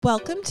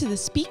Welcome to the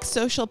Speak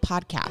Social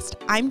podcast.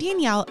 I'm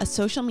Danielle, a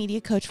social media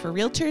coach for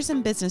realtors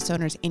and business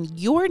owners, and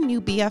your new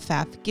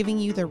BFF, giving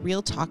you the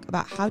real talk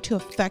about how to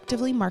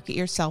effectively market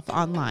yourself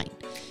online.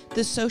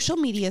 The social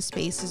media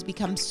space has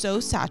become so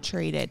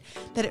saturated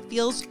that it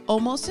feels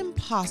almost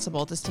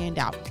impossible to stand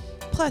out.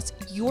 Plus,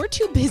 you're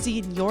too busy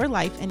in your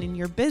life and in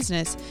your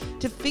business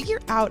to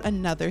figure out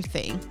another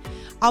thing.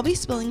 I'll be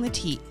spilling the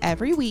tea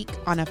every week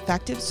on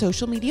effective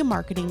social media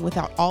marketing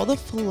without all the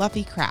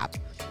fluffy crap.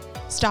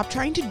 Stop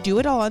trying to do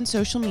it all on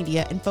social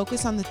media and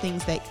focus on the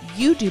things that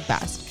you do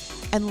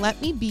best. And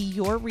let me be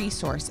your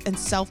resource and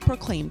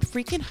self-proclaimed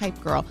freaking hype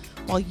girl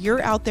while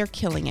you're out there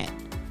killing it.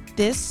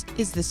 This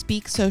is the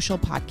Speak Social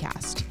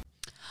podcast.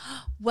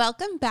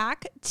 Welcome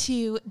back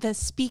to the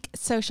Speak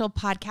Social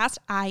podcast.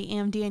 I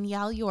am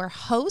Danielle, your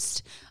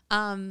host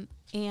and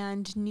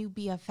new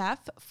BFF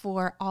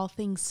for all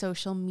things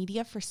social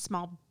media for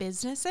small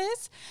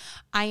businesses.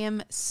 I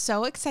am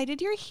so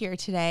excited you're here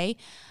today.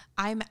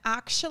 I'm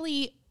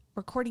actually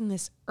recording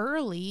this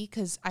early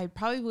because I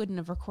probably wouldn't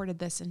have recorded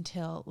this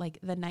until like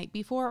the night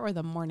before or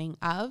the morning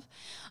of,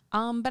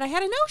 but I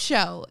had a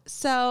no-show.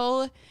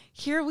 So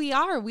here we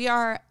are. We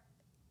are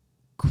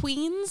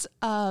queens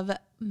of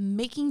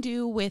making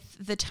do with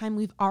the time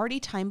we've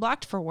already time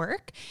blocked for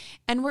work,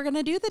 and we're going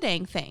to do the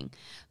dang thing.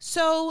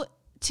 So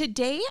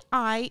today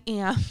I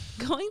am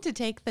going to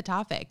take the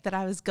topic that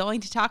I was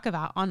going to talk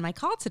about on my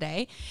call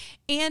today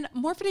and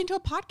morph it into a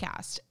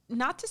podcast.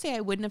 Not to say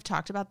I wouldn't have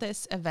talked about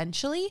this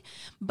eventually,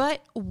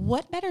 but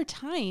what better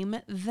time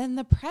than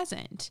the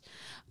present?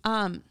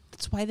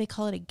 That's why they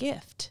call it a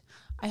gift.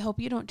 I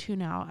hope you don't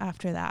tune out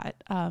after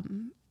that,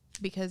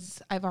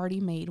 because I've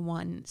already made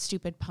one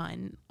stupid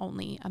pun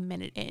only a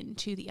minute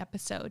into the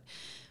episode.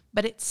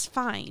 But it's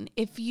fine.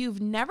 If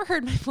you've never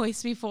heard my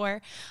voice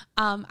before,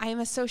 I am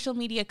a social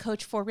media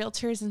coach for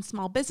realtors and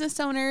small business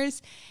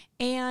owners,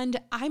 and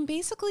I'm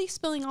basically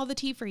spilling all the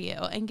tea for you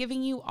and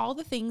giving you all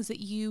the things that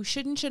you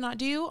should and should not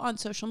do on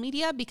social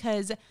media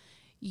because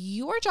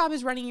your job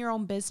is running your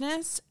own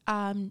business,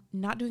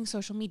 not doing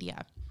social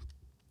media.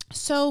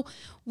 So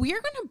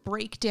we're going to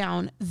break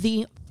down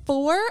the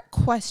 4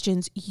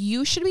 questions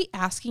you should be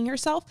asking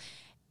yourself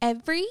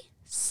every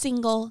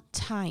single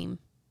time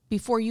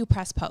before you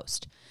press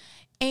post.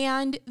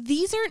 And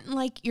these aren't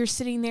like you're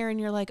sitting there and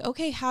you're like,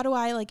 okay, how do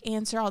I like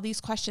answer all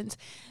these questions?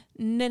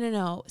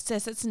 No,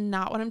 sis, that's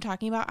not what I'm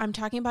talking about. I'm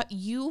talking about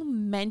you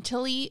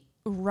mentally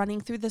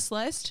running through this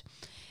list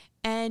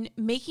and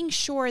making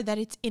sure that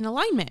it's in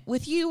alignment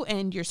with you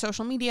and your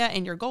social media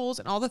and your goals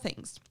and all the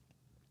things.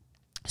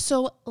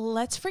 So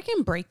let's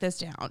freaking break this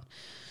down.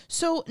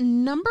 So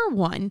number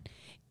 1,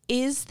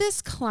 is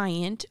this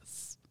client...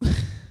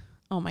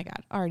 Oh my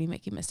God, already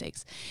making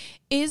mistakes.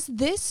 Is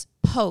this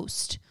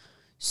post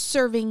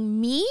serving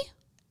me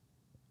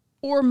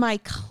or my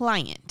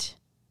client?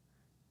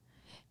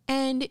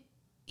 And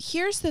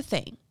here's the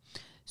thing.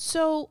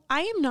 So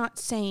I am not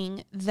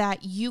saying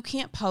that you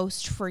can't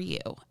post for you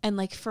and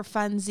like for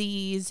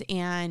funsies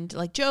and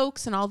like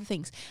jokes and all the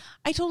things.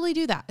 I totally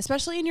do that,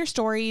 especially in your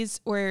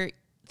stories where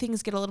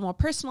things get a little more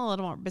personal, a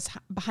little more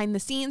behind the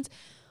scenes.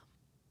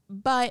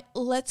 But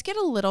let's get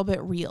a little bit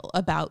real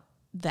about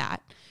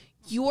that.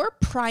 Your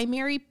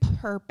primary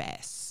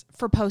purpose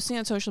for posting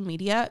on social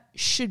media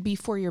should be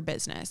for your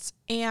business.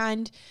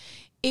 And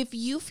if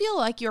you feel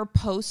like your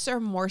posts are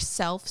more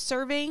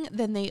self-serving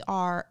than they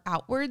are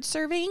outward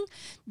serving,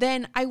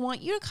 then I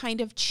want you to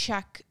kind of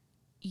check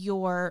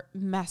your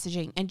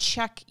messaging and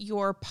check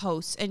your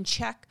posts and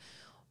check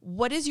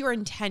what is your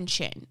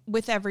intention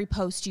with every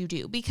post you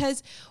do.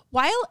 Because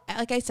while,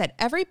 like I said,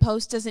 every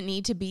post doesn't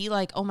need to be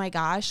like, oh my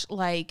gosh,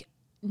 like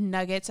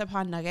nuggets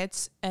upon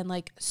nuggets and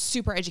like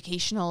super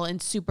educational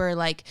and super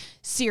like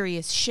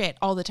serious shit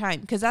all the time,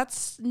 because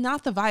that's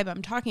not the vibe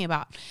I'm talking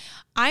about.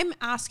 I'm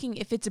asking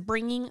if it's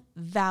bringing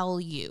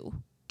value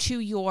to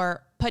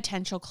your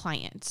potential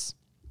clients.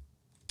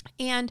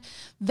 And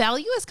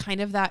value is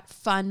kind of that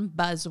fun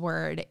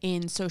buzzword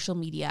in social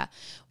media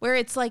where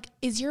it's like,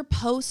 is your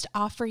post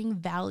offering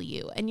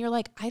value? And you're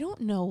like, I don't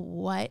know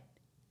what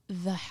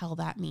the hell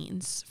that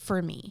means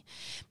for me,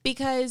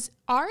 because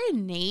our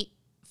innate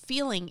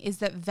feeling is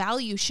that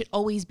value should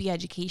always be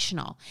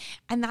educational.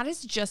 And that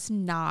is just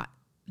not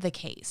the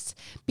case.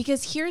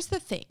 Because here's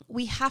the thing.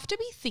 We have to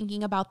be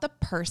thinking about the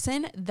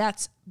person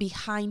that's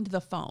behind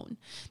the phone,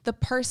 the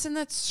person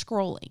that's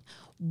scrolling.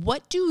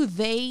 What do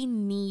they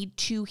need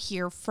to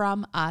hear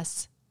from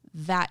us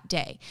that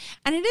day?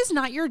 And it is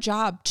not your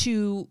job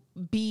to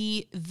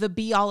be the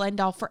be all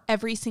end all for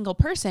every single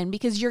person,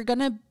 because you're going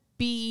to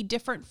be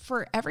different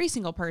for every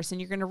single person.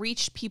 You're going to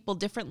reach people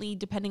differently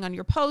depending on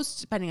your posts,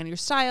 depending on your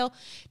style,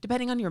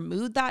 depending on your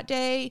mood that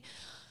day.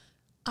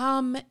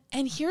 And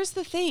here's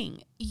the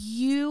thing.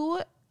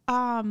 You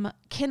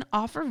can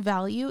offer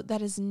value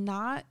that is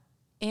not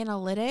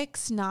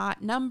analytics,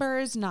 not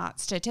numbers, not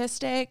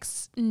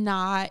statistics,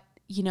 not,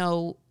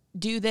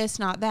 do this,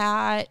 not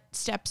that,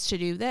 steps to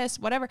do this,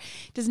 whatever.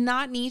 It does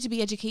not need to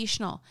be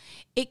educational.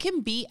 It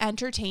can be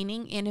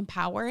entertaining and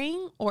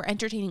empowering, or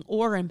entertaining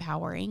or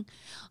empowering.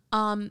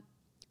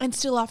 and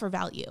still offer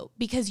value,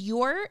 because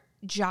your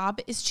job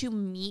is to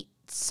meet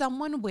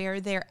someone where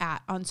they're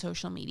at on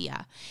social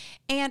media.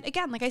 And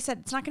again, like I said,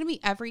 it's not going to be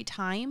every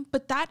time,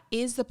 but that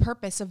is the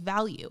purpose of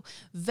value.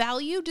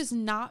 Value does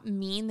not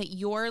mean that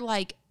you're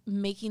like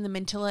making them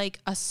into like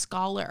a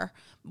scholar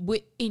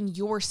in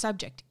your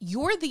subject.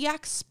 You're the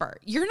expert.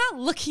 You're not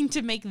looking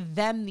to make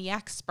them the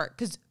expert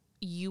because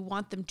you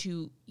want them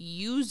to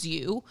use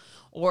you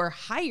or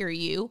hire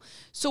you.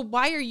 So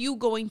why are you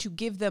going to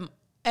give them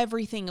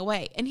everything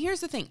away? And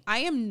here's the thing. I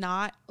am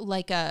not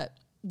like a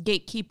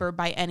gatekeeper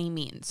by any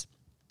means.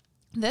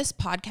 This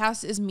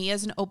podcast is me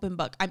as an open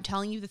book. I'm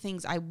telling you the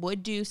things I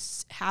would do,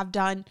 have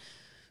done,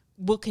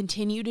 will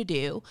continue to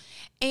do.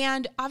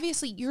 And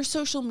obviously your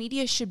social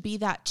media should be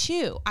that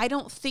too. I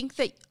don't think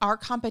that our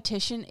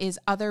competition is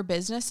other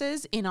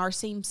businesses in our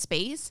same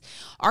space.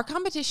 Our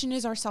competition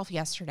is ourselves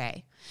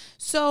yesterday.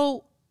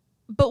 So,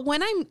 but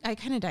when I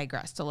kind of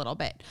digressed a little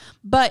bit,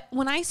 but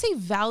when I say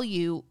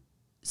value,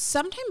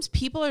 sometimes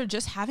people are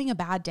just having a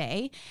bad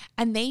day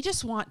and they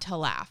just want to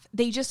laugh.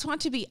 They just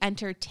want to be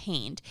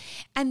entertained.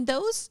 And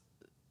those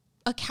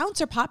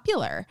accounts are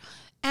popular.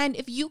 And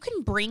if you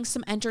can bring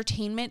some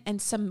entertainment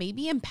and some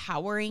maybe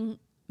empowering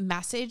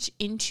message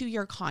into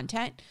your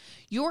content,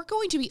 you're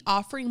going to be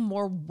offering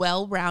more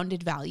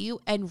well-rounded value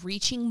and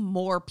reaching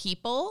more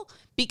people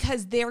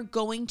because they're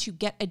going to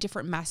get a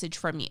different message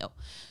from you.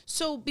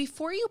 So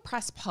before you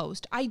press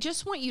post, I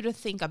just want you to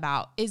think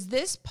about, is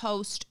this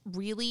post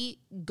really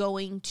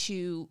going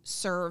to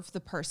serve the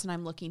person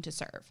I'm looking to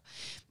serve?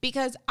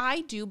 Because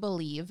I do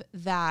believe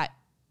that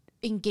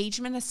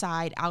engagement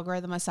aside,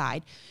 algorithm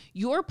aside,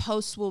 your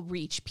posts will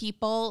reach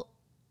people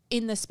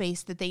in the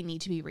space that they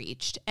need to be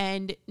reached.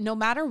 And no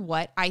matter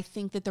what, I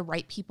think that the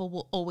right people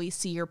will always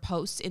see your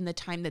posts in the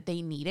time that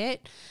they need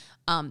it.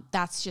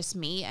 That's just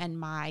me and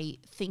my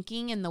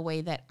thinking and the way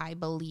that I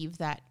believe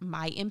that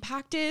my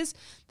impact is,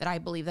 that I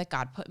believe that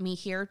God put me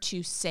here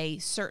to say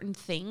certain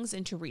things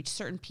and to reach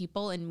certain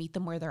people and meet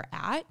them where they're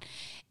at.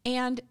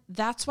 And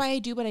that's why I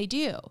do what I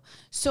do.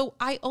 So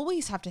I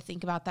always have to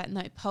think about that in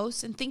my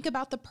posts and think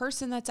about the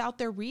person that's out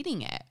there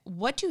reading it.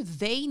 What do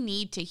they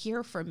need to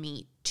hear from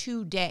me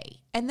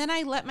today? And then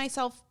I let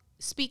myself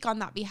speak on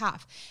that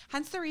behalf.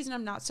 Hence the reason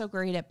I'm not so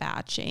great at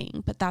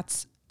batching, but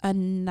that's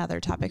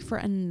another topic for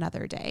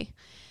another day.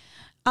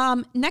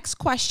 Next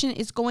question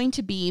is going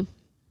to be,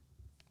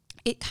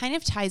 it kind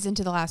of ties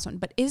into the last one,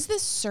 but is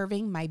this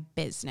serving my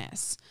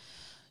business?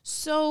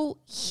 So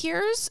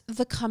here's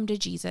the come to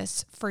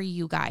Jesus for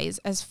you guys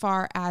as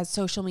far as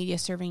social media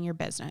serving your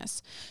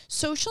business.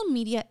 Social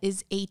media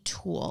is a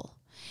tool.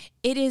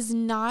 It is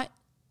not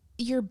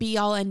your be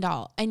all end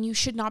all, and you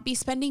should not be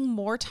spending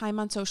more time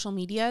on social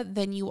media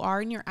than you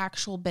are in your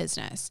actual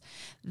business.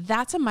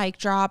 That's a mic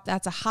drop.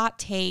 That's a hot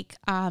take.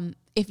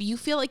 If you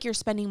feel like you're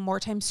spending more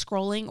time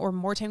scrolling or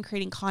more time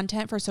creating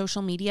content for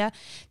social media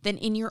than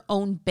in your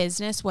own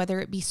business,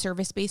 whether it be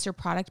service-based or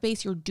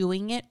product-based, you're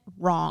doing it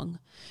wrong.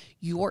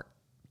 Your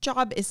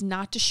job is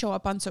not to show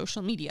up on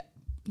social media.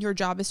 Your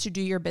job is to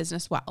do your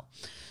business well.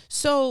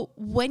 So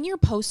when you're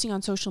posting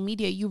on social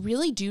media, you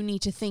really do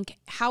need to think,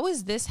 how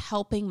is this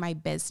helping my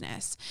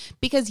business?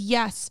 Because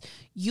yes,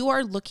 you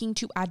are looking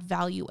to add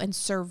value and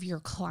serve your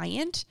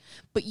client,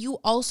 but you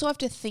also have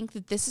to think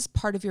that this is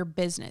part of your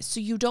business. So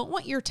you don't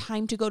want your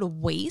time to go to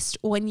waste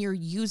when you're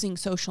using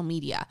social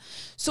media.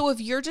 So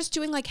if you're just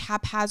doing like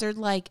haphazard,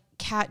 like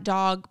cat,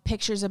 dog,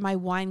 pictures of my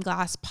wine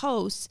glass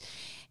posts,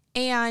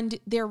 and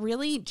they're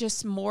really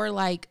just more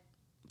like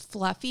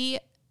fluffy,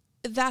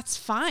 that's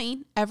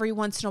fine. Every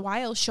once in a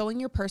while, showing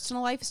your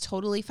personal life is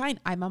totally fine.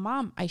 I'm a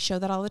mom. I show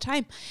that all the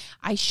time.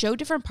 I show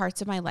different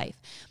parts of my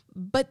life,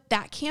 but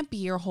that can't be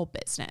your whole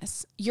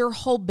business. Your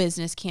whole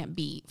business can't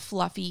be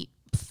fluffy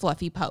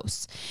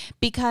posts,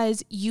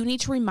 because you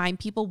need to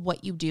remind people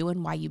what you do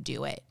and why you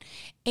do it.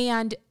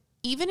 And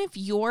even if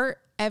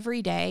your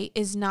every day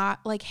is not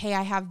like, hey,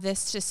 I have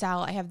this to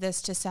sell, I have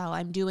this to sell,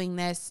 I'm doing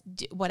this,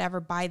 whatever,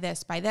 buy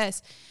this,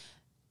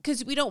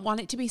 because we don't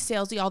want it to be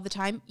salesy all the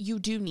time. You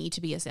do need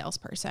to be a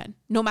salesperson.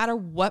 No matter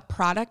what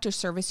product or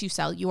service you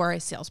sell, you are a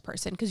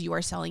salesperson because you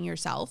are selling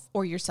yourself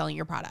or you're selling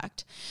your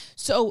product.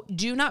 So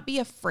do not be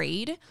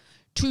afraid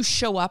to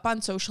show up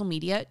on social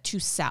media to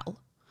sell,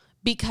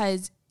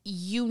 because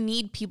you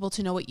need people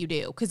to know what you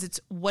do. Because it's,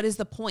 what is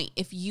the point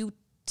if you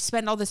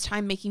spend all this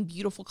time making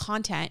beautiful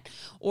content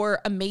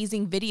or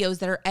amazing videos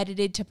that are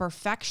edited to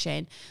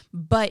perfection,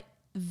 but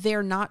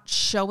they're not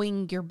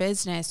showing your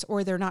business,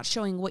 or they're not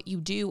showing what you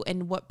do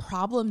and what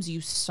problems you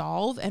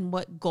solve and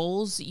what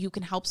goals you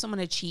can help someone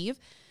achieve?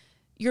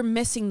 You're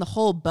missing the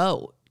whole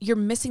boat. You're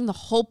missing the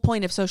whole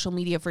point of social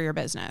media for your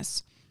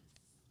business.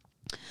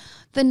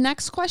 The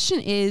next question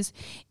is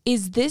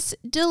this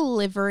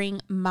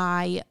delivering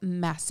my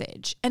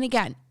message? And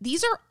again,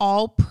 these are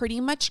all pretty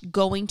much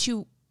going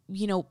to,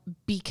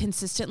 be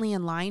consistently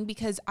in line,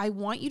 because I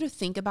want you to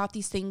think about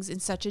these things in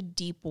such a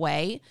deep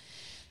way,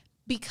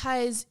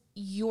 because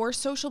your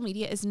social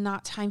media is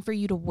not time for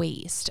you to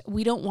waste.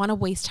 We don't want to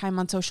waste time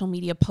on social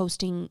media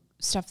posting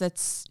stuff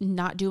that's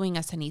not doing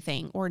us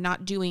anything or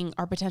not doing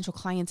our potential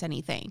clients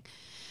anything.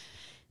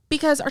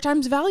 because our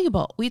time's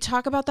valuable. We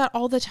talk about that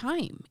all the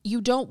time.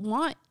 You don't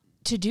want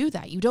to do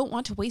that. You don't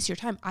want to waste your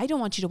time. I don't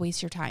want you to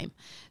waste your time.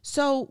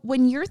 So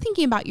when you're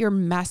thinking about your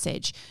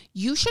message,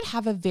 you should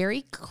have a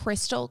very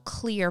crystal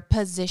clear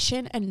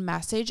position and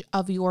message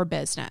of your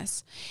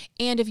business.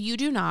 And if you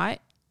do not,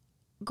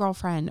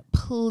 girlfriend,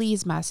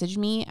 please message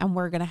me and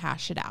we're going to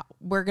hash it out.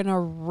 We're going to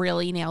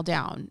really nail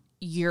down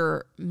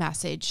your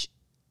message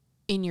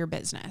in your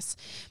business.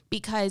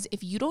 Because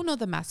if you don't know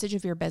the message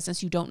of your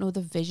business, you don't know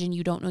the vision,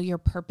 you don't know your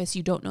purpose,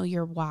 you don't know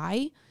your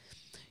why,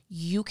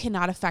 you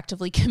cannot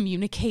effectively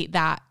communicate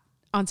that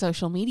on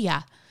social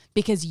media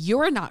because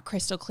you're not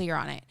crystal clear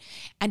on it.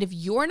 And if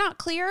you're not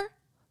clear,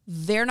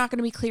 they're not going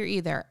to be clear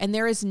either. And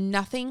there is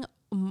nothing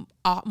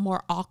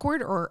more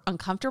awkward or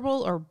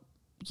uncomfortable or,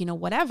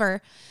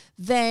 whatever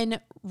than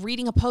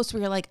reading a post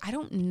where you're like, I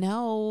don't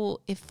know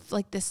if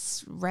like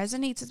this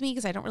resonates with me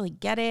because I don't really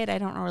get it. I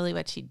don't know really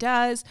what she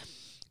does.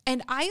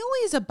 And I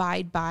always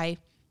abide by,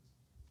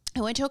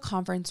 I went to a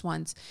conference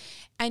once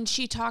and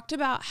she talked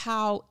about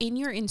how in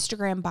your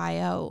Instagram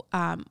bio,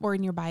 or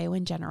in your bio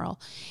in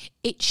general,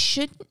 it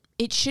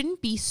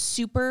shouldn't be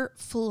super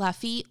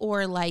fluffy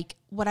or like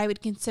what I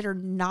would consider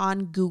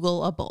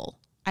non-Googleable.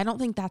 I don't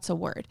think that's a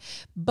word,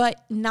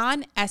 but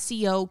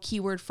non-SEO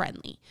keyword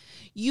friendly.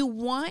 You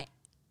want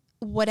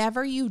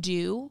whatever you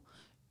do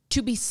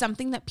to be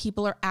something that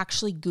people are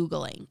actually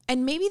Googling.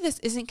 And maybe this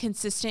isn't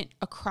consistent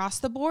across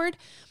the board,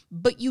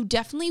 but you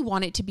definitely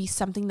want it to be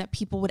something that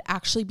people would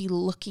actually be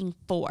looking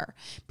for,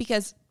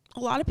 because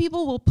a lot of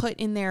people will put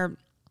in their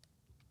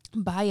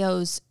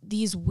bios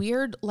these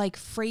weird like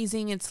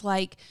phrasing. It's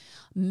like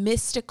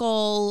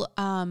mystical,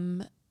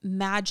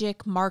 magic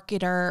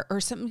marketer or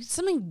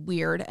something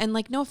weird. And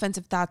like, no offense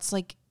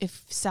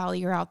if Sally,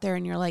 you're out there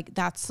and you're like,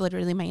 that's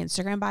literally my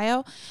Instagram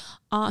bio.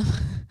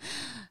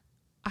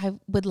 I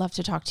would love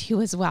to talk to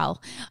you as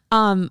well.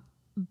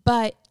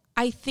 But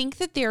I think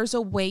that there's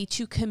a way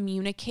to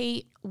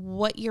communicate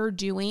what you're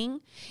doing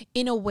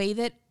in a way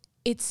that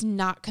it's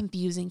not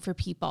confusing for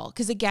people.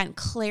 Because again,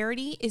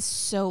 clarity is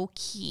so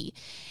key.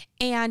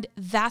 And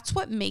that's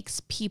what makes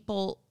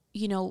people,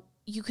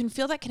 you can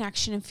feel that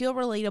connection and feel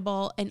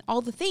relatable and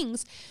all the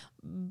things,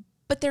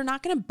 but they're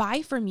not going to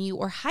buy from you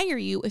or hire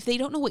you if they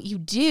don't know what you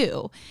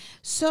do.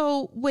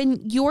 So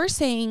when you're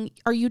saying,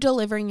 are you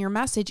delivering your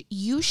message?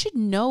 You should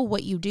know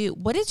what you do.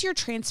 What is your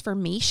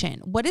transformation?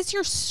 What is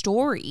your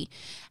story?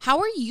 How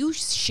are you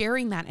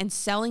sharing that and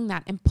selling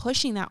that and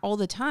pushing that all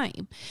the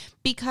time?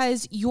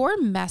 Because your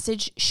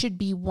message should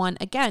be one,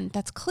 again,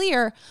 that's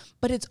clear,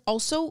 but it's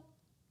also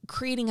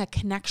creating a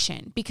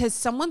connection, because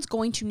someone's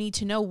going to need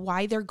to know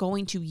why they're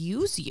going to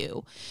use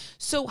you.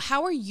 So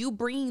how are you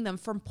bringing them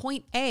from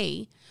point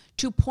A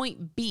to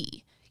point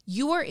B?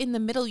 You are in the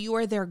middle. You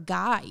are their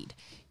guide.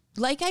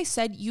 Like I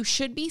said, you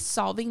should be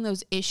solving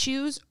those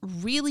issues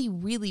really,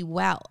 really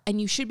well, and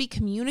you should be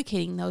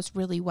communicating those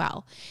really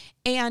well.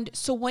 And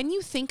so when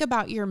you think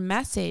about your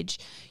message,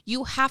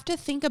 you have to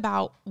think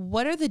about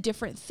what are the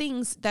different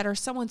things that are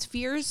someone's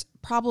fears,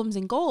 problems,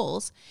 and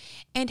goals,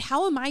 and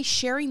how am I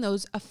sharing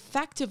those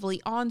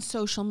effectively on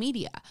social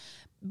media?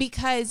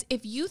 Because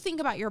if you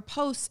think about your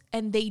posts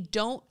and they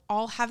don't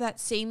all have that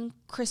same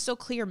crystal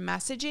clear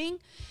messaging,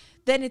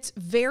 then it's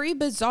very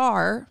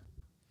bizarre.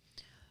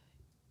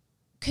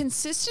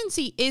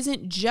 Consistency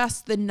isn't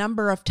just the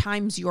number of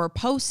times you're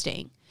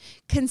posting.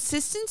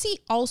 Consistency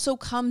also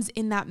comes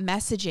in that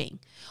messaging.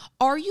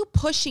 Are you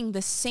pushing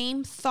the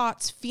same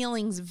thoughts,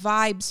 feelings,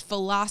 vibes,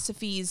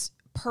 philosophies,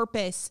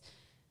 purpose,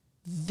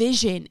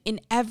 vision in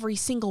every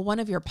single one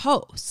of your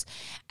posts?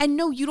 And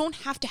no, you don't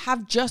have to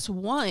have just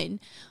one,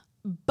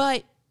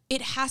 but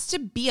it has to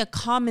be a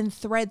common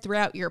thread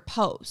throughout your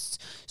posts.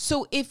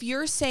 So if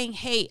you're saying,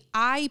 hey,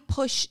 I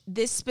push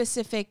this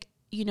specific,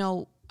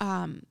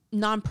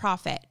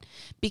 nonprofit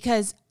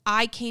because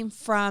I came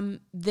from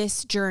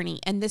this journey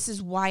and this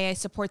is why I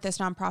support this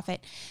nonprofit,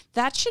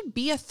 that should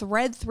be a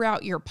thread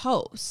throughout your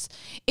posts.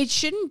 It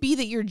shouldn't be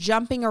that you're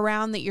jumping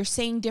around, that you're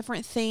saying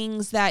different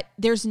things, that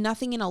there's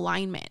nothing in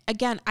alignment.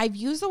 Again, I've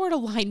used the word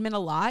alignment a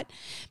lot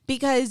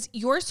because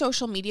your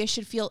social media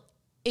should feel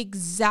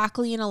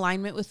exactly in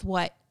alignment with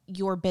what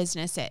your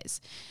business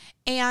is.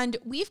 And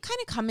we've kind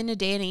of come in a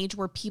day and age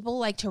where people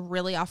like to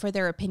really offer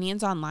their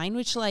opinions online,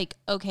 which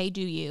okay,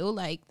 do you?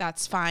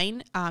 That's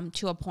fine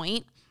to a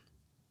point.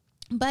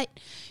 But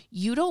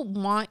you don't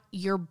want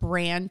your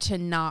brand to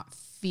not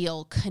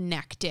feel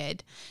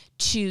connected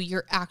to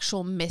your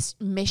actual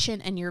mission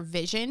and your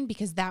vision,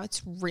 because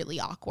that's really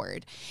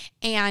awkward.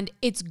 And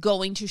it's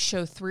going to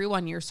show through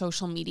on your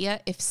social media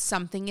if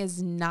something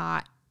is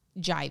not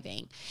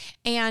jiving.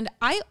 And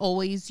I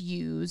always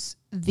use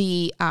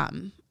the,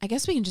 I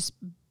guess we can just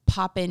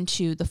pop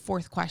into the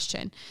fourth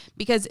question,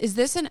 because is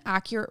this an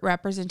accurate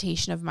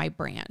representation of my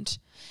brand?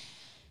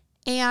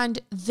 And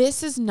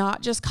this is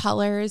not just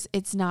colors.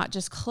 It's not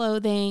just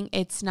clothing.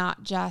 It's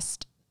not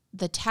just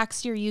the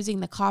text you're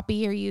using, the copy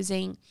you're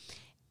using.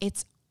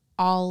 It's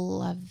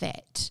all of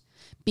it,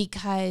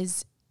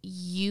 because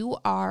you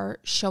are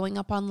showing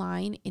up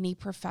online in a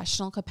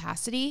professional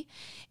capacity.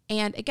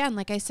 And again,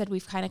 like I said,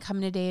 we've kind of come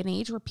in a day and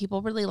age where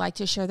people really like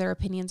to share their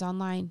opinions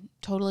online.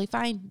 Totally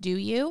fine. Do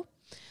you?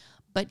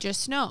 But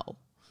just know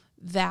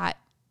that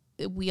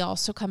we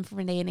also come from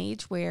a day and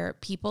age where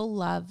people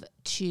love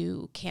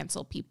to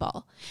cancel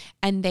people,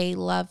 and they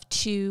love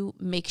to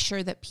make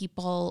sure that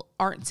people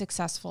aren't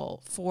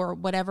successful for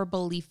whatever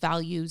belief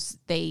values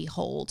they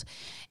hold.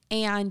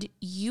 And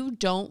you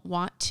don't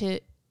want to,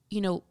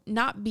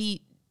 not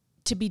be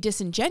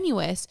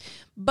disingenuous,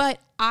 but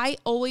I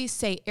always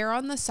say err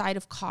on the side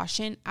of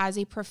caution as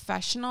a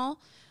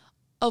professional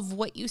of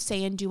what you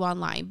say and do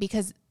online,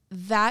 because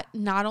that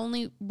not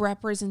only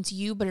represents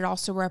you, but it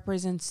also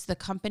represents the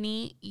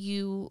company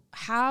you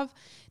have,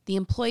 the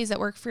employees that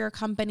work for your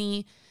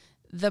company,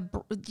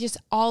 just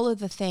all of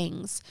the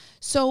things.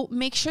 So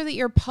make sure that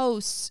your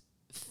posts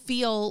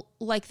feel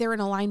like they're in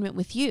alignment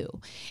with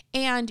you.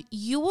 And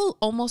you will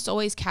almost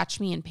always catch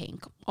me in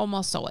pink,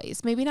 almost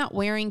always. Maybe not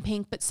wearing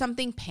pink, but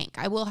something pink.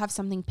 I will have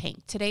something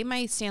pink. Today,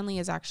 my Stanley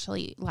is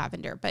actually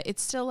lavender, but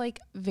it's still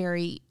like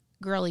very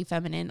girly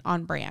feminine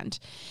on brand.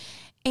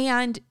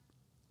 And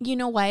you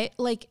know what?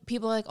 Like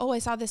people are like, oh, I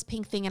saw this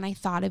pink thing and I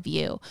thought of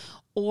you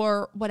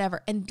or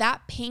whatever. And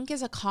that pink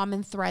is a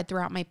common thread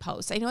throughout my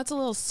posts. I know it's a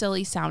little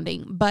silly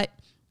sounding, but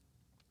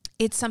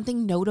it's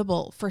something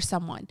notable for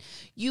someone.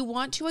 You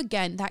want to,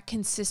 again, that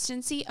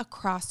consistency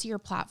across your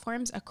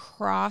platforms,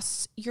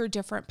 across your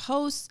different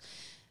posts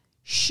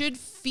should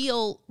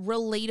feel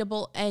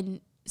relatable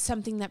and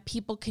something that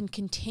people can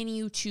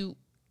continue to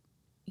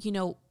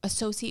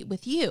associate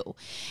with you.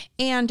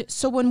 And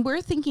so when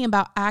we're thinking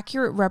about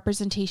accurate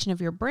representation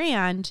of your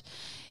brand,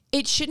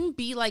 it shouldn't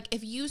be like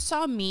if you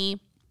saw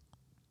me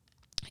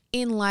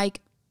in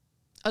like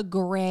a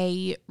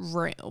gray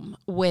room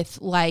with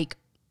like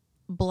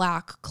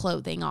black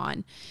clothing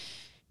on,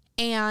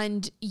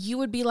 and you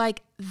would be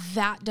like,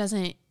 that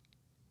doesn't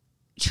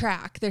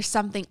track. There's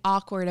something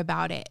awkward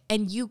about it.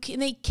 And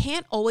they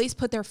can't always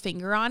put their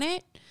finger on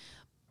it.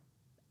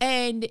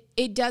 And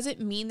it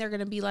doesn't mean they're going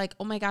to be like,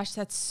 oh my gosh,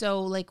 that's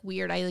so like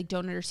weird. I like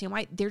don't understand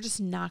why. They're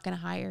just not going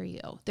to hire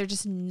you. They're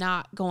just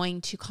not going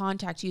to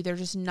contact you. They're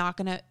just not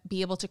going to be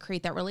able to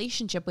create that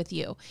relationship with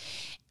you.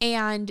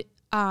 And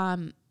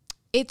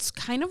it's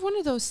kind of one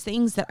of those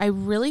things that I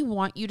really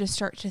want you to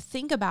start to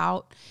think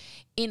about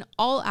in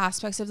all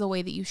aspects of the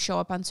way that you show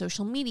up on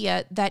social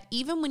media, that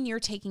even when you're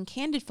taking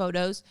candid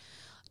photos,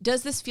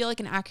 does this feel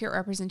like an accurate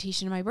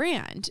representation of my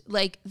brand?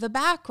 Like the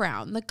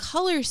background, the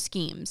color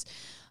schemes,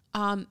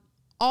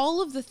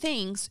 all of the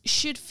things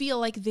should feel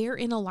like they're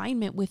in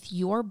alignment with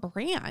your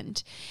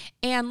brand.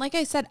 And like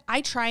I said,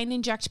 I try and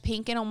inject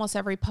pink in almost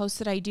every post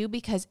that I do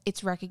because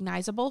it's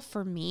recognizable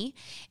for me.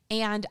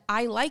 And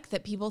I like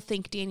that people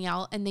think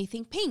Danielle and they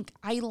think pink.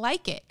 I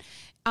like it.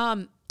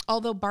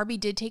 Although Barbie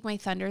did take my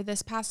thunder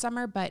this past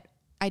summer, but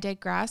I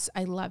digress.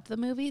 I loved the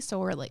movie, so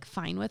we're like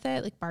fine with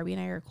it. Like Barbie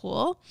and I are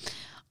cool.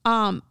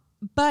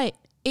 But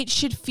it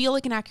should feel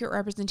like an accurate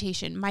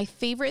representation. My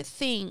favorite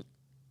thing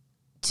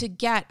to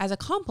get as a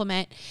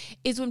compliment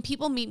is when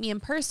people meet me in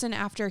person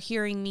after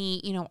hearing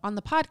me, on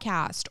the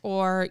podcast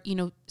or,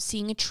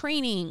 seeing a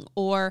training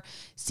or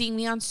seeing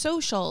me on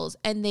socials,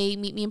 and they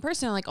meet me in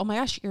person. They're like, oh my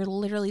gosh, you're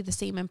literally the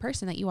same in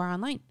person that you are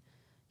online.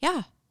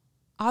 Yeah.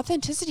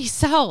 Authenticity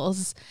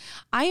sells.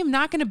 I am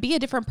not going to be a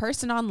different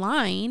person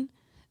online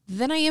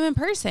than I am in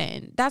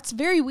person. That's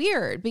very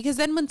weird, because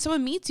then when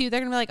someone meets you, they're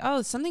going to be like,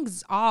 oh,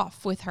 something's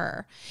off with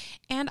her.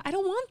 And I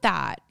don't want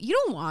that. You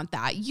don't want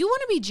that. You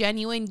want to be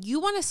genuine. You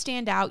want to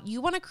stand out. You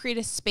want to create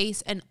a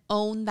space and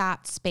own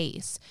that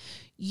space.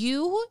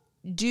 You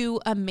do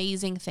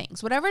amazing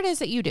things. Whatever it is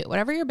that you do,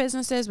 whatever your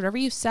business is, whatever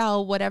you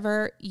sell,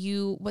 whatever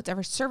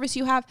service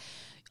you have,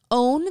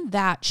 own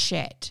that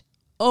shit.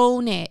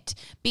 Own it,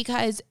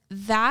 because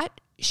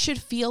that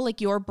should feel like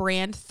your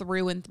brand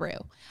through and through.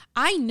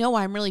 I know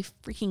I'm really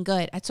freaking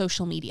good at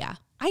social media.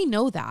 I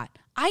know that.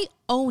 I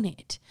own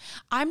it.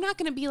 I'm not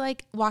going to be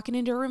like walking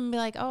into a room and be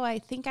like, oh, I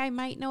think I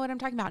might know what I'm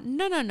talking about.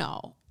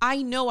 No.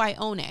 I know I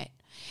own it.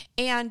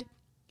 And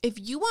if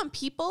you want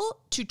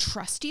people to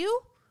trust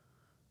you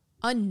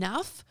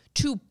enough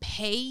to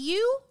pay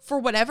you for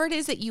whatever it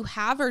is that you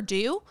have or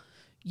do,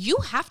 you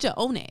have to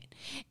own it.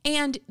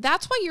 And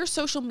that's why your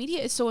social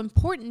media is so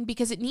important,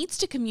 because it needs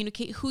to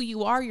communicate who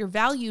you are, your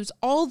values,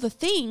 all the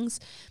things,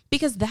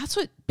 because that's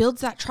what builds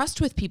that trust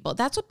with people.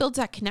 That's what builds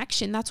that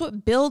connection. That's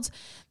what builds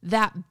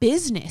that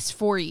business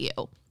for you.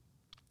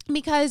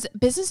 Because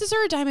businesses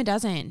are a dime a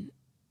dozen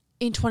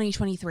in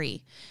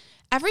 2023.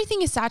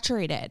 Everything is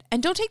saturated.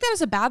 And don't take that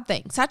as a bad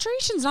thing.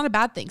 Saturation is not a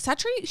bad thing.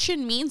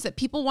 Saturation means that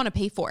people want to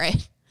pay for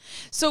it.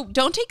 So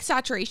don't take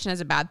saturation as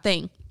a bad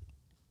thing.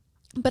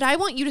 But I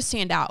want you to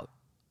stand out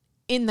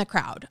in the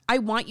crowd. I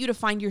want you to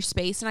find your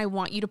space, and I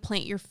want you to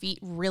plant your feet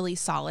really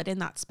solid in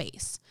that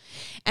space.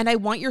 And I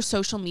want your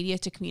social media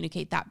to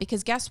communicate that,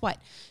 because guess what?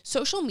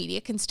 Social media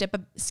can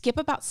skip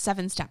about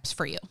 7 steps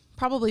for you,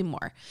 probably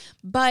more.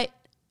 But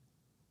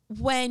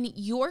when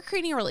you're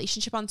creating a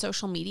relationship on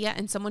social media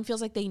and someone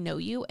feels like they know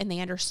you and they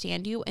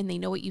understand you and they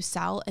know what you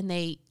sell and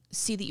they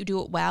see that you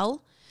do it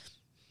well,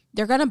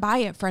 they're going to buy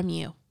it from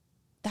you.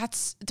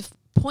 That's the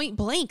point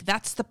blank.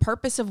 That's the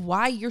purpose of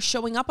why you're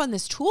showing up on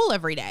this tool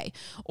every day,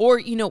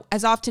 or,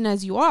 as often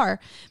as you are,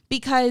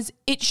 because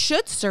it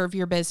should serve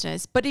your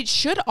business, but it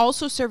should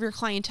also serve your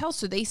clientele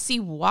so they see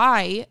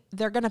why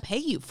they're going to pay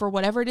you for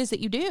whatever it is that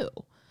you do.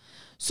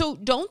 So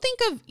don't think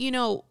of,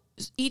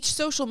 each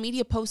social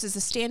media post as a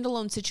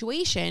standalone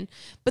situation,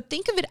 but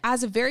think of it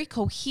as a very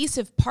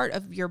cohesive part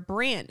of your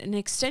brand, an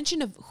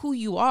extension of who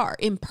you are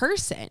in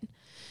person.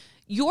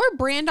 Your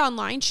brand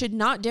online should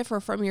not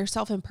differ from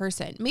yourself in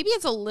person. Maybe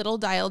it's a little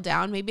dialed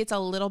down. Maybe it's a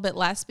little bit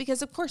less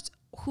because, of course,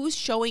 who's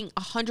showing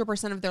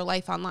 100% of their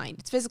life online?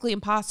 It's physically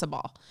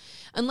impossible.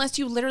 Unless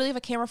you literally have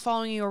a camera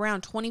following you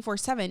around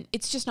 24/7,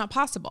 it's just not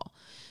possible.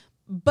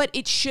 But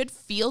it should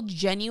feel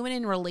genuine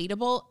and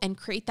relatable and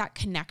create that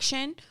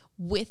connection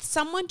with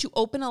someone to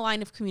open a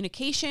line of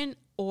communication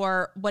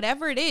or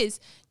whatever it is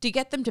to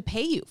get them to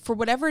pay you for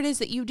whatever it is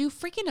that you do.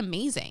 Freaking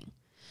amazing.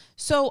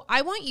 So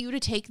I want you to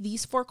take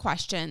these 4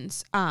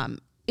 questions.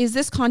 Is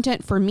this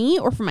content for me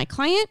or for my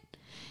client?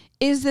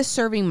 Is this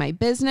serving my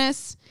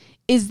business?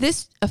 Is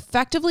this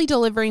effectively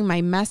delivering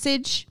my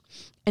message?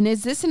 And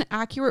is this an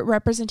accurate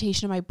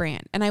representation of my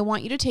brand? And I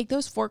want you to take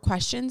those 4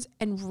 questions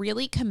and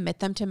really commit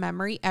them to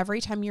memory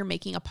every time you're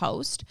making a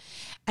post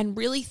and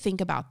really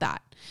think about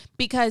that.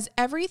 Because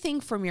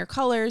everything from your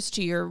colors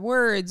to your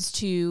words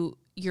to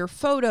your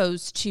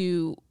photos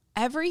to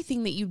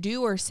everything that you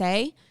do or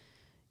say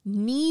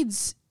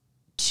needs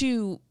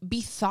to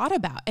be thought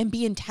about and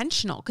be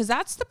intentional, because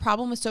that's the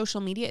problem with social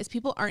media is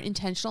people aren't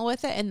intentional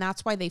with it, and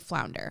that's why they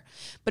flounder.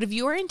 But if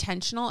you are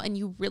intentional and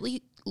you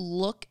really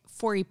look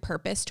for a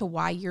purpose to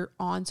why you're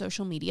on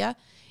social media,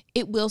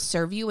 it will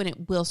serve you and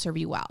it will serve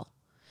you well.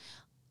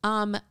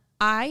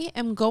 I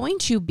am going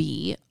to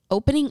be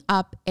opening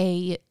up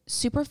a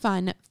super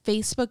fun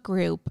Facebook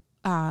group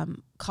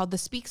called the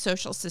Speak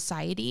Social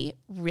Society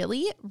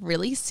really,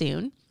 really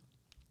soon.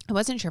 I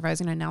wasn't sure if I was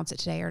going to announce it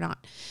today or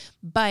not,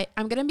 but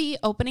I'm going to be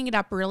opening it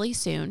up really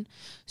soon.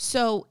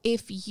 So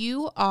if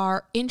you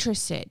are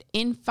interested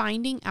in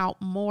finding out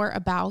more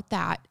about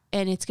that,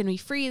 and it's going to be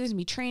free, there's going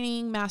to be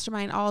training,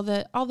 mastermind, all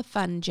the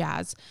fun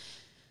jazz,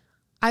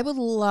 I would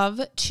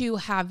love to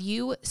have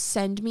you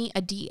send me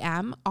a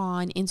DM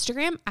on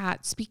Instagram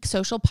at Speak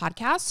Social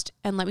Podcast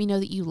and let me know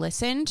that you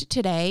listened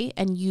today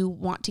and you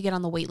want to get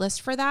on the wait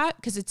list for that,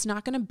 because it's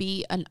not going to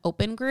be an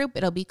open group.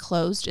 It'll be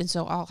closed, and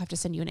so I'll have to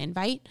send you an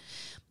invite.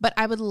 But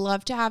I would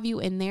love to have you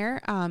in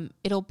there.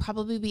 It'll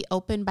probably be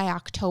open by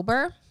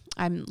October.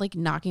 I'm like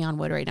knocking on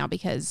wood right now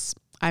because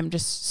I'm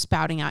just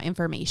spouting out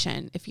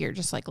information. If you're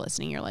just like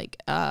listening, you're like,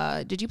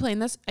 did you plan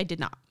this? I did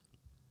not,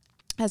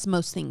 as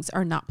most things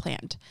are not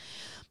planned.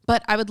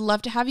 But I would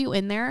love to have you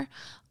in there.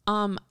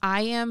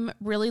 I am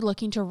really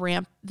looking to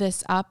ramp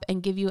this up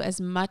and give you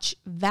as much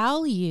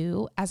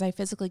value as I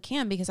physically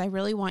can, because I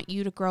really want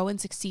you to grow and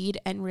succeed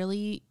and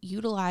really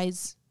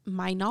utilize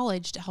my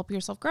knowledge to help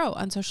yourself grow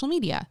on social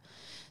media.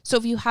 So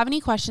if you have any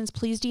questions,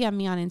 please DM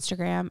me on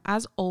Instagram.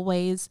 As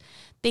always,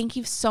 thank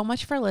you so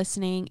much for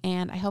listening,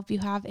 and I hope you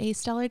have a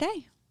stellar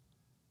day.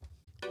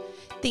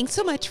 Thanks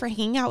so much for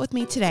hanging out with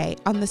me today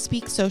on the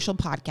Speak Social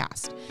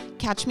Podcast.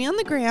 Catch me on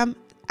the gram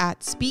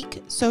at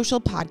Speak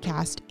Social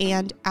Podcast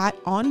and at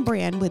On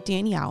Brand with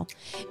Danielle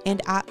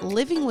and at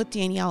Living with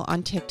Danielle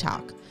on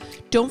TikTok.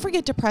 Don't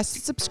forget to press the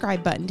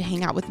subscribe button to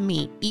hang out with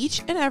me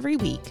each and every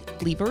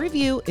week. Leave a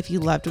review if you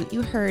loved what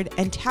you heard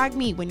and tag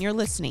me when you're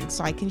listening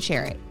so I can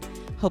share it.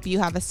 Hope you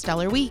have a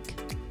stellar week.